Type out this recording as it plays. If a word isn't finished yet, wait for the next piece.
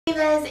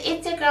Divas,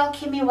 it's your girl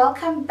Kimmy.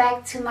 Welcome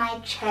back to my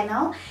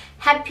channel.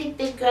 Happy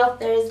Thick Girl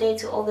Thursday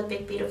to all the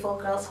big beautiful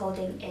girls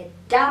holding it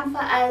down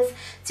for us.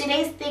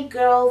 Today's Thick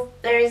Girl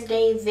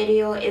Thursday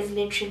video is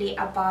literally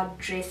about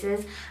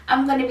dresses.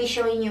 I'm going to be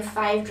showing you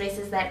 5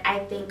 dresses that I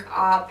think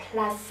are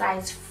plus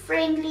size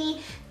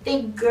friendly,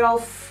 thick girl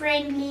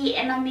friendly,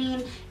 and I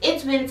mean,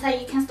 it's winter,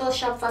 you can still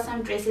shop for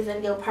some dresses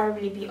and they'll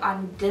probably be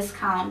on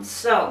discount.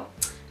 So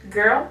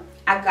girl,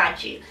 I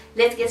got you.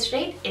 Let's get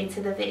straight into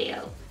the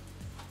video.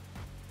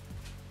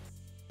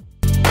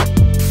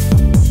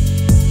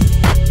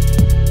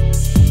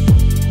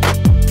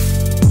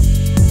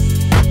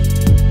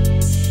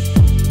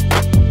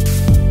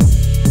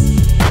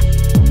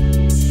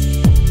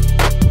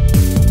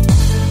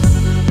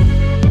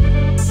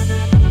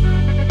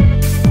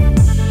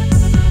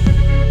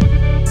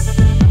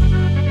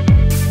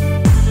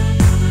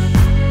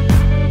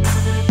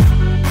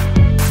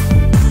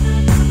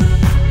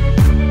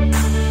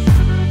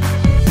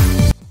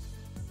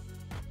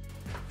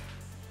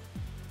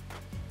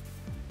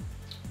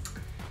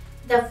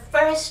 The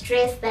first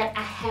dress that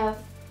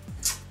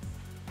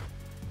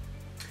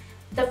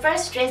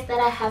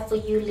I have for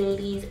you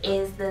ladies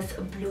is this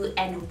blue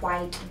and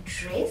white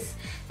dress.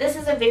 This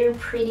is a very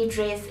pretty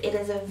dress. It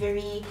is a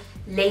very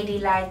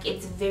ladylike,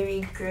 it's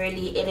very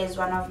girly. It is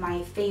one of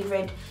my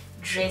favorite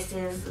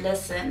dresses.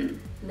 Listen,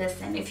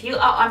 if you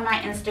are on my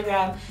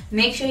Instagram,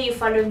 make sure you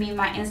follow me.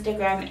 My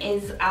Instagram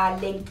is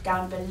linked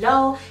down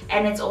below,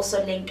 and it's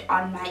also linked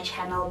on my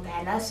channel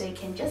banner, so you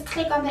can just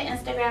click on the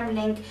Instagram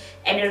link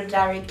and it'll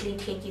directly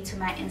take you to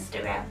my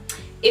Instagram.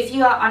 If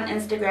you are on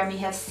Instagram, you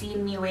have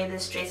seen me wear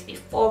this dress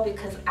before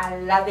because I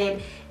love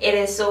it. It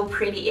is so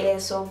pretty, it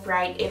is so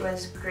bright. It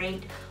was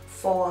great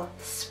for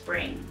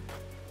spring.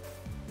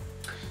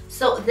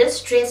 So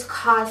this dress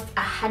cost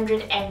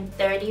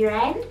 130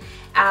 rand.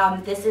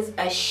 This is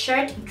a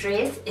shirt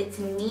dress. It's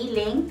knee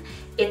length.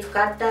 It's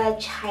got the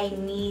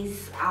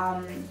Chinese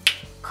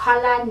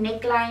collar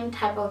neckline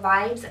type of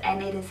vibes,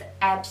 and it is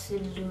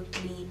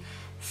absolutely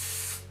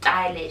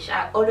stylish.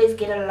 I always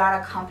get a lot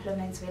of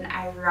compliments when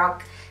I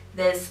rock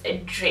this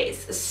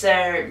dress.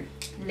 So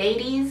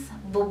ladies,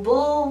 boo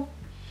boo,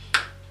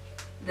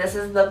 this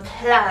is the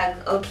plug,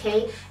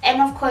 okay?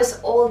 And of course,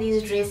 all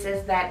these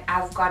dresses that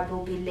I've got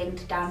will be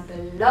linked down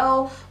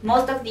below.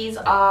 Most of these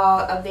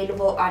are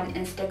available on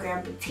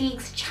Instagram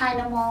boutiques,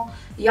 China Mall.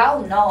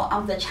 Y'all know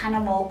I'm the China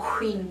Mall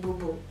queen, boo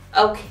boo.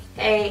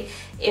 Okay,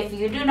 if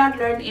you do not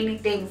learn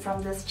anything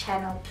from this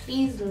channel,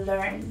 please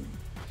learn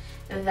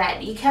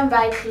that you can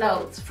buy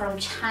clothes from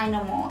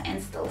China Mall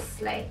and still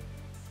slay.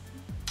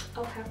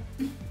 Okay.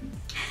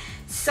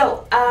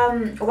 So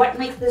what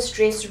makes this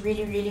dress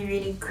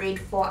really great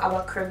for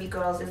our curvy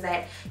girls is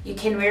that you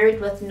can wear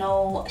it with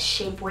no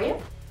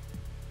shapewear.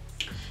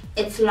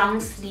 It's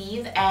long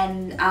sleeve,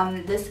 and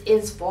this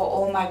is for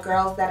all my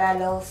girls that are a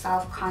little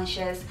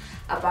self-conscious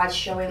about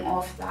showing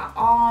off their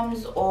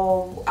arms,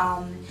 or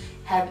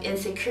have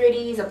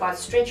insecurities about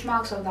stretch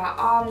marks on their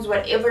arms,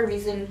 whatever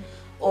reason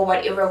or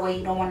whatever way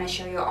you don't want to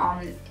show your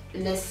arm.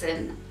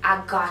 Listen,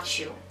 I got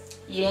you.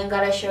 You ain't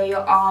gotta show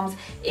your arms.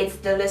 It's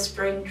still a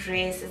spring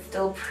dress. It's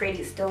still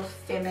pretty, still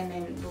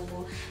feminine, boo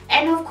boo.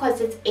 And of course,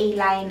 it's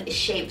A-line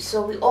shape.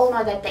 So we all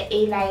know that the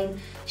A-line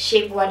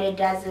shape, what it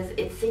does is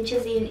it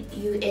cinches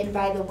you in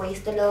by the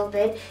waist a little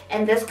bit,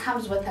 and this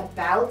comes with a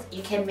belt.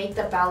 You can make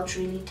the belt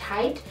really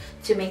tight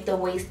to make the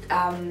waist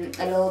a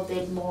little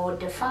bit more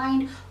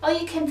defined, or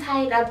you can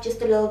tie it up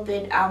just a little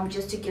bit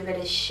just to give it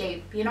a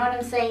shape. You know what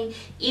I'm saying?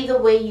 Either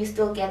way, you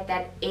still get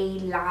that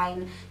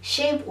A-line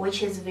shape,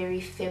 which is very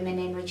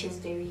feminine, which is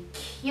very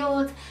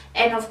cute.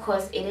 And of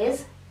course, it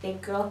is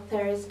Thick Girl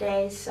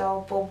Thursday,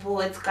 so boo boo,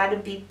 it's gotta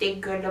be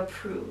thick girl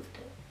approved.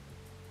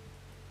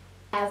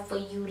 Have for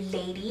you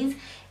ladies,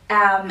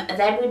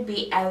 that would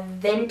be a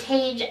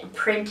vintage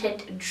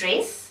printed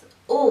dress.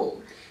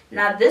 Oh,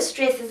 now this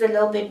dress is a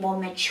little bit more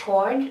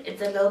matured.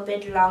 It's a little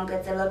bit longer,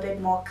 it's a little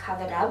bit more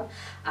covered up.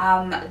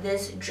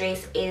 This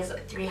dress is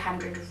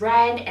 300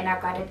 rand, and I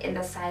got it in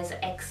the size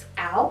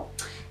XL.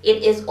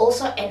 It is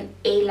also an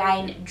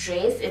A-line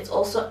dress. It's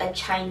also a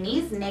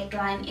Chinese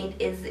neckline. It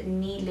is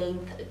knee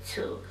length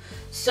too.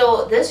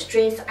 So this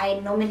dress, I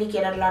normally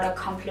get a lot of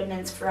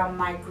compliments from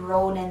my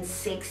grown and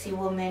sexy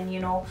women, you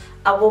know,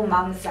 our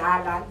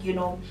mamzala, you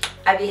know.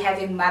 I be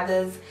having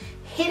mothers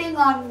hitting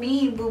on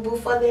me, boo boo,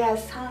 for their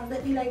sons.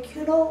 They be like,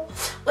 you know,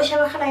 I be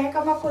like,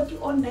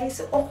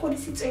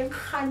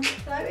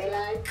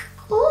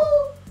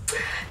 oh,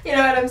 you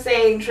know what I'm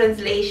saying?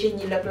 Translation,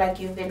 you look like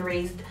you've been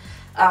raised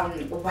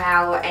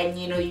wow, and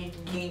you know,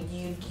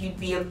 you'd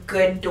be a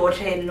good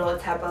daughter-in-law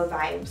type of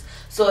vibes.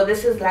 So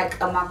this is like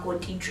a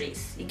makoti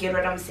dress. You get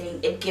what I'm saying?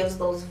 It gives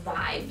those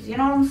vibes, you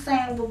know what I'm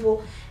saying, boo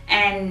boo?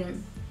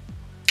 And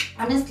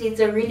honestly, it's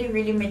a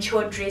really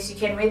mature dress. You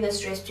can wear this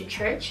dress to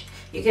church.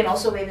 You can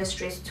also wear this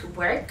dress to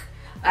work,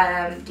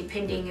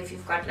 depending if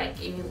you've got like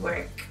any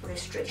work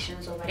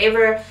restrictions or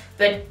whatever,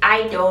 but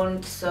I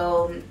don't,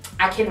 so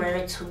I can wear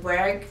it to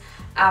work.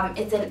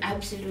 It's an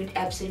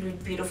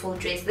absolute beautiful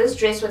dress. This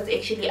dress was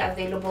actually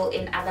available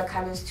in other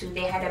colors too.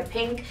 They had a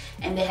pink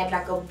and they had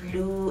like a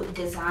blue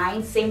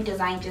design, same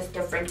design, just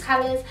different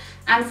colors.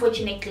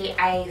 Unfortunately,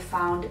 I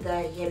found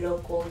the yellow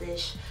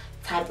goldish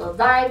type of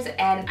vibes,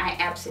 and I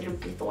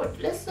absolutely thought,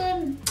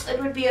 listen,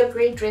 it would be a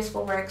great dress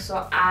for work,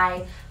 so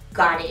I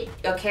got it.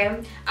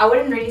 Okay, I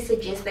wouldn't really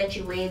suggest that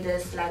you wear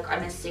this like on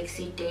a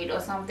sexy date or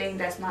something.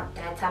 That's not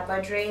that type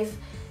of dress.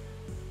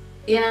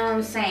 You know what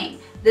I'm saying?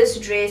 This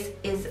dress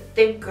is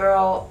thick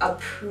girl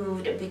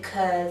approved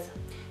because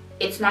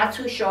it's not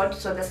too short.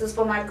 So this is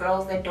for my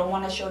girls that don't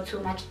want to show too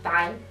much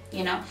thigh,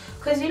 you know,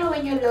 because you know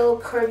when you're a little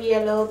curvy,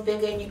 a little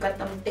bigger, and you got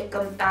them thick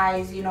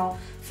thighs, you know,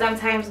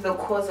 sometimes they'll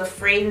cause a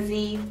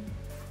frenzy,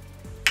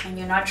 and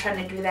you're not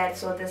trying to do that.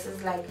 So this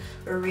is like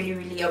a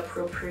really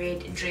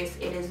appropriate dress.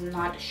 It is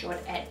not short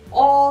at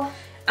all.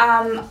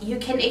 You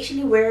can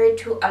actually wear it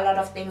to a lot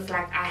of things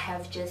like I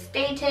have just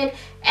stated,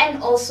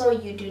 and also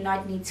you do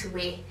not need to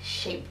wear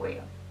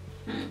shapewear.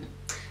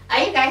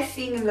 Are you guys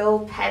seeing a little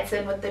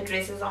pattern with the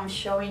dresses I'm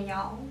showing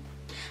y'all?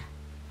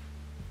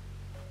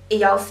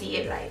 Y'all see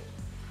it, right?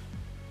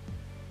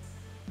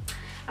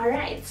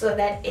 Alright, so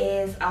that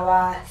is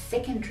our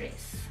second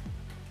dress.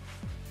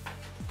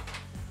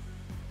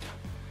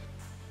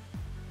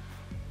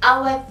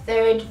 Our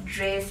third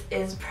dress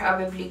is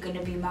probably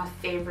gonna be my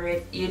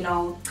favorite. You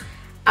know,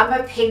 I'm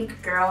a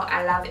pink girl.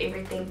 I love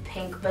everything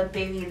pink, but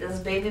baby, this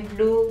baby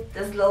blue,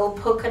 this little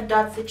polka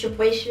dot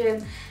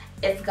situation,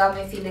 it's got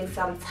me feeling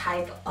some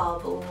type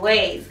of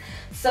ways.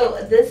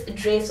 So this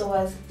dress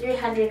was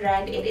 300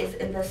 rand. It is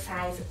in the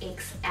size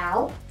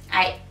XL.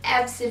 I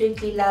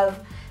absolutely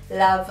love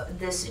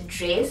this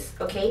dress.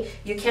 Okay,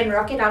 you can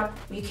rock it out,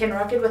 you can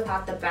rock it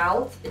without the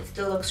belt. It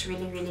still looks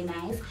really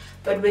nice,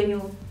 but when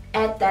you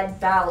add that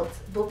belt,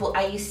 boo boo,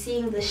 are you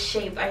seeing the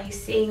shape? Are you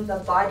seeing the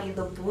body,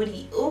 the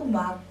booty? Oh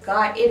my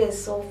god, it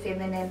is so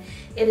feminine.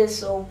 It is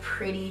so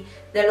pretty.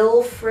 The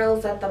little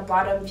frills at the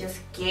bottom just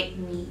get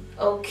me.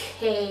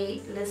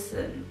 Okay,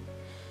 listen,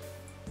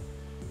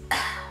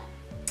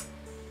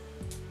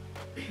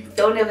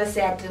 don't ever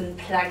say I didn't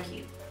plug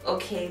you,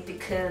 okay?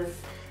 Because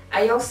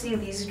are y'all seeing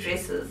these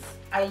dresses?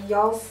 Are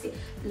y'all see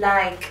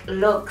like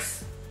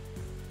looks?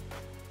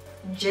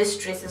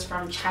 Just dresses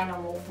from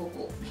China, boo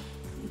boo.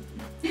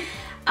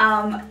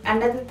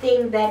 Another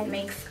thing that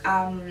makes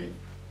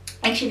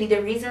actually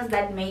the reasons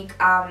that make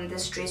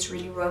this dress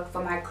really work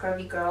for my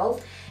curvy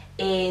girls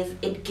is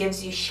it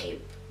gives you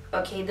shape.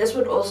 Okay, this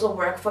would also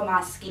work for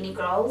my skinny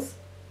girls.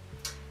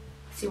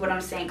 See what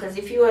I'm saying? Because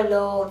if you're a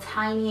little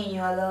tiny and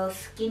you're a little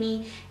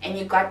skinny and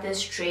you got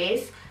this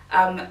dress,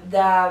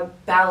 the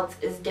belt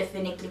is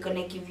definitely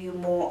gonna give you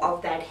more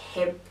of that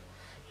hip,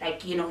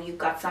 like, you know, you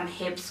got some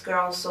hips,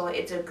 girl. So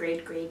it's a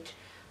great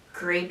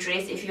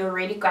dress. If you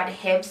already got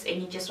hips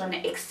and you just want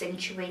to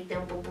accentuate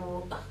them, boo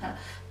boo,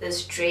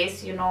 this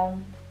dress, you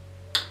know,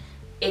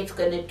 it's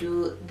gonna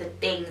do the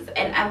things.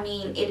 And I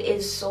mean, it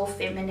is so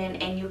feminine,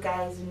 and you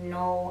guys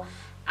know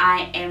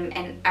I am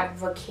an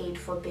advocate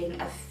for being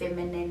a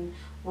feminine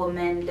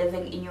woman,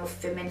 living in your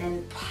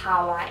feminine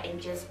power and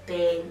just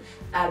being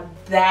a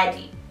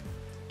baddie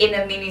in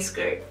a mini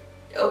skirt.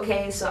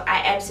 Okay, so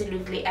I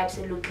absolutely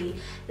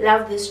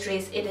love this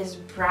dress. It is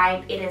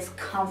bright, it is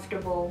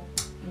comfortable.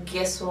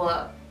 Guess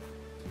what?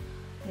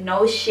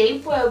 No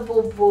shapewear,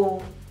 boo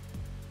boo.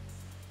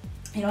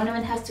 You don't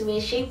even have to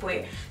wear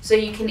shapewear, so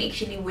you can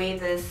actually wear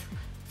this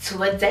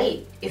to a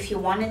date if you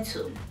wanted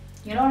to.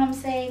 You know what I'm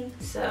saying?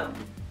 So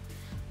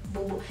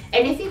boo boo.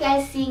 And if you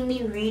guys see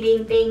me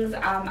reading things,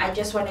 I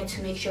just wanted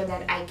to make sure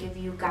that I give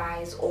you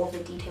guys all the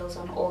details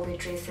on all the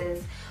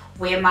dresses,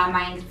 where my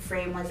mind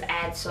frame was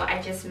at. So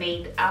I just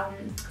made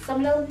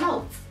some little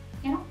notes,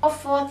 you know. A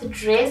fourth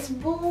dress,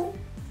 boo,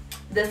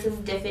 this is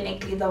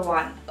definitely the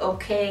one.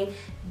 Okay,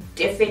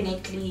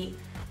 definitely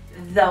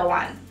the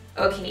one.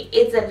 Okay,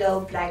 it's a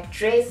little black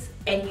dress,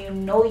 and you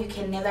know you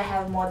can never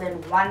have more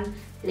than one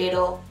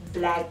little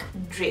black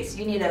dress.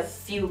 You need a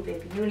few,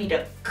 baby. You need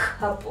a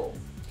couple.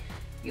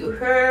 You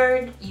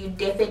heard? You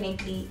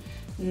definitely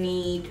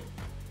need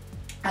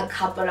a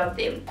couple of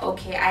them.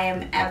 Okay, I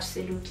am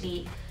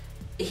absolutely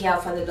here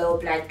for the little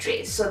black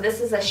dress. So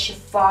this is a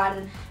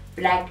chiffon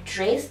black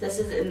dress. This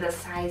is in the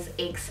size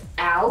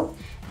XL.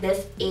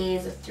 This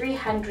is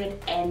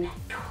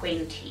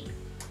 320.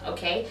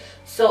 Okay,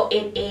 so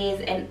it is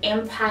an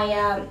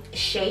empire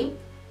shape,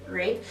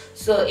 right?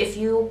 So if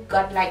you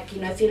got, like,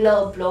 you know, if you're a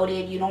little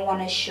bloated, you don't want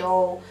to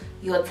show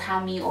your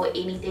tummy or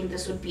anything,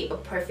 this would be a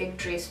perfect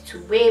dress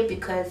to wear,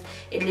 because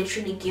it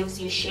literally gives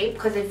you shape,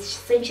 because it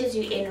cinches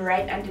you in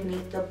right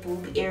underneath the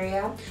boob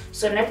area.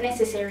 So not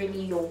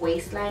necessarily your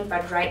waistline,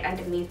 but right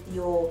underneath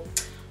your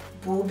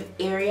boob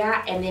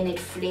area, and then it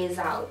flares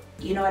out.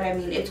 You know what I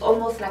mean? It's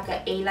almost like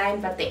an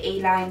A-line, but the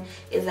A-line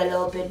is a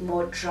little bit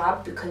more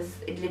dropped because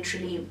it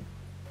literally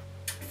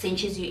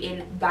cinches you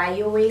in by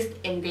your waist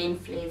and then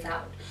flares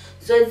out.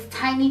 So it's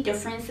tiny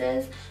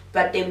differences,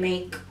 but they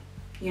make,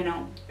 you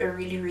know, a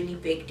really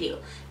big deal.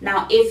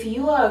 Now if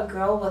you are a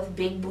girl with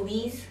big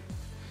boobies,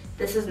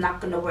 this is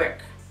not gonna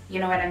work. You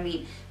know what I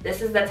mean?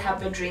 This is the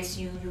type of dress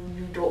you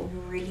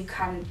really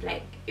can't,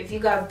 like, if you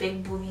got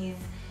big boobies,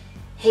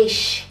 hey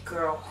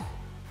girl,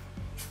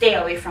 stay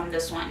away from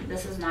this one.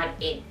 This is not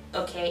it,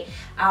 okay?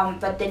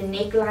 But the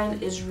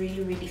neckline is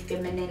really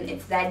feminine.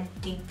 It's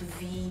that deep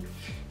V,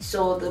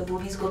 so the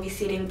boobies gonna be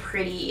sitting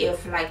pretty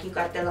if like you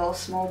got the little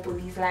small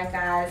boobies like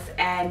us.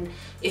 And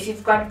if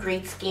you've got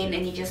great skin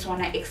and you just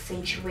want to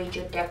accentuate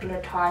your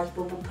décolletage,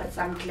 boo boo, put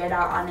some glitter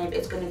on it.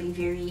 It's gonna be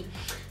very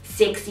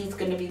sexy. It's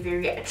gonna be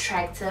very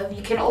attractive.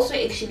 You can also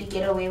actually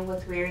get away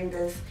with wearing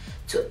this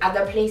to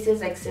other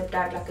places, except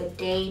at like a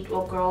date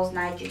or girls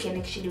night. You can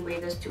actually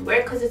wear this to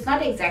work because it's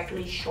not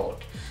exactly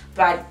short,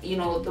 but you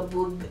know, the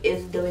boob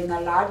is doing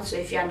a lot. So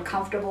if you're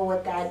uncomfortable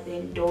with that,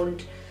 then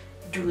don't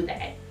do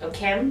that,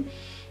 okay?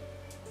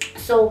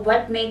 So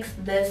what makes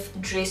this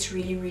dress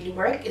really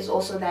work is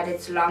also that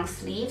it's long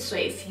sleeve. So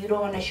if you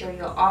don't want to show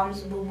your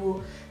arms, boo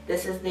boo,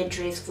 this is the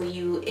dress for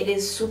you. It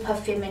is super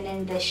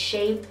feminine, the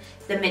shape,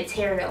 the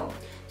material.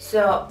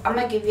 So I'm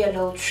gonna give you a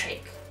little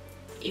trick.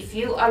 If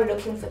you are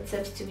looking for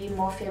tips to be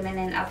more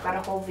feminine, I've got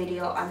a whole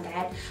video on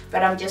that,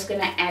 but I'm just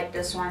gonna add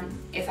this one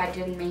if I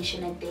didn't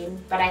mention it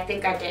then, but I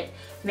think I did.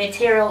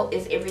 Material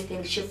is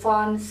everything.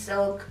 Chiffon,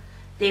 silk,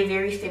 they're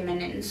very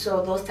feminine,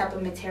 so those type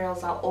of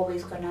materials are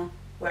always gonna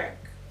work,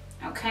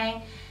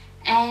 okay?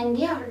 And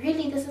yeah,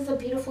 really, this is a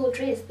beautiful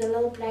dress, the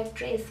little black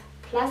dress,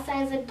 plus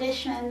size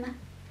edition.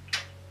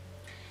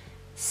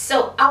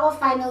 So our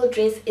final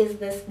dress is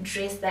this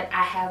dress that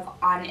I have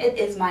on. It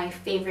is my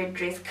favorite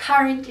dress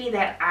currently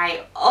that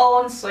I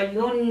own, so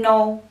you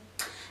know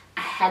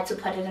I had to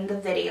put it in the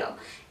video.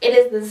 It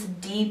is this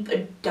deep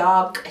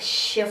dark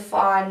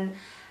chiffon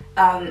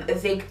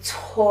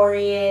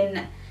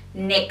Victorian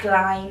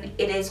neckline.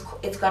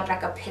 It's got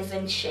like a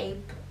peasant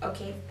shape,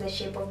 okay? The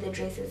shape of the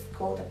dress is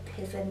called a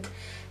peasant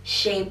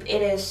shape.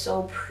 It is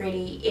so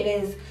pretty. It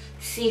is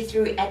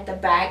see-through at the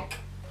back,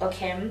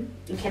 okay?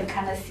 You can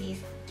kind of see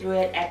through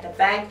it at the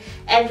back,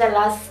 and the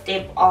last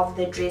step of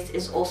the dress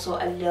is also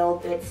a little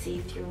bit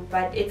see-through,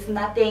 but it's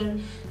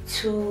nothing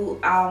too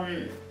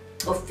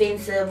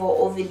offensive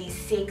or overly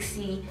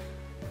sexy.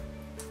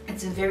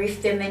 It's very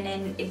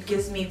feminine. It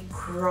gives me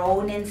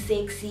grown and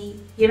sexy,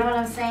 you know what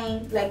I'm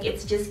saying? Like,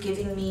 it's just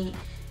giving me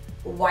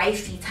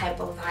wifey type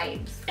of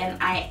vibes, and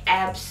I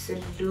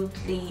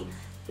absolutely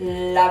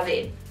love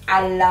it.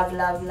 I love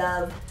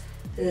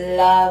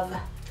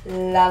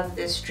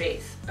this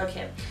dress.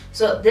 Okay,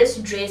 so this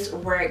dress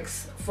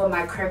works for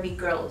my curvy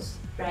girls,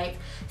 right?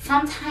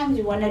 Sometimes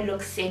we want to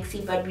look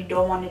sexy, but we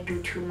don't want to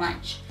do too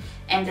much,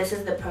 and this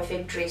is the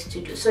perfect dress to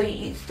do. So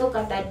you still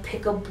got that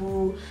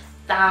peekaboo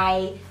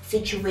thigh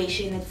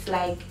situation. It's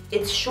like,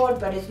 it's short,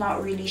 but it's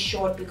not really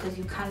short because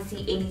you can't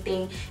see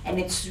anything, and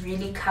it's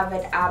really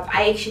covered up.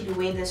 I actually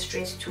wear this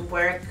dress to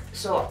work,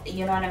 so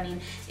you know what I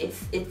mean?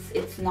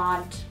 It's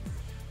not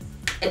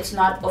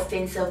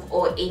offensive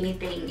or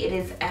anything. It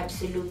is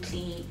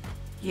absolutely,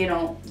 you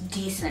know,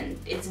 decent.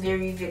 It's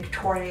very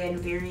Victorian,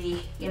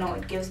 very, you know,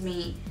 it gives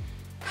me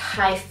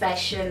high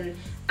fashion,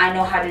 I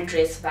know how to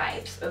dress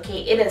vibes,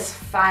 okay? It is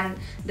fun.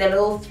 The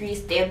little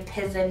three-step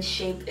peasant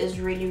shape is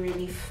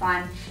really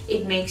fun.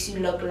 It makes you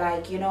look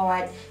like, you know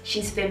what,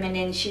 she's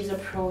feminine, she's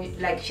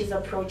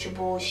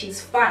approachable,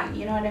 she's fun,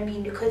 you know what I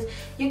mean? Because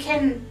you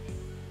can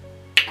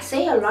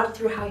say a lot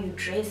through how you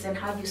dress and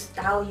how you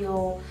style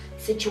your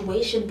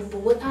situation, but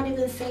without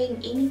even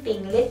saying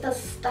anything. Let the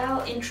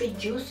style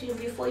introduce you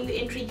before you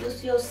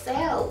introduce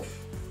yourself,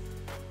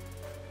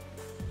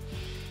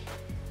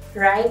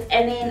 right?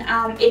 And then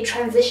it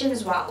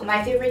transitions well.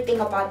 My favorite thing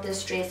about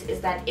this dress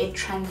is that it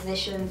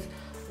transitions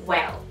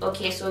well,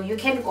 okay? So you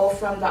can go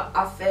from the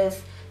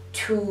office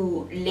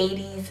to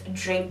ladies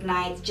drink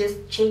night,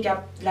 just change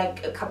up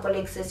like a couple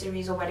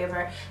accessories or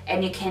whatever,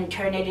 and you can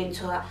turn it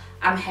into a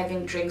I'm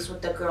having drinks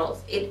with the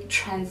girls. It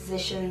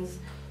transitions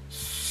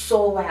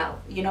so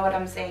well, you know what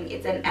I'm saying?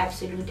 It's an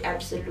absolute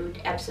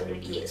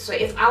yes. So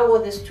if I wore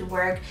this to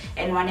work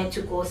and wanted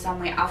to go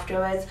somewhere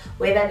afterwards,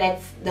 whether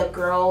that's the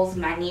girls,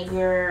 my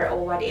nigger,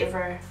 or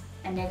whatever,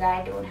 a nigga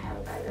I don't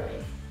have, by the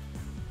way.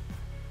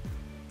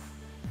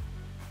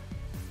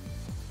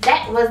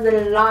 That was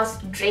the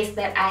last dress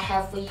that I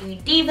have for you,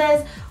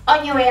 divas.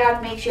 On your way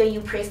out, make sure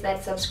you press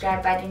that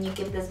subscribe button. You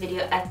give this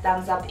video a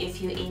thumbs up if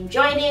you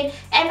enjoyed it,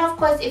 and of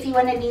course, if you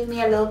want to leave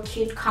me a little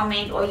cute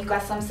comment or you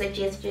got some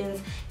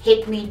suggestions,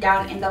 hit me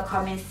down in the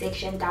comment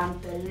section down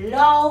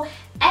below,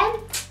 and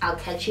I'll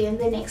catch you in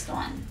the next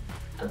one.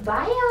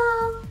 Bye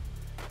y'all.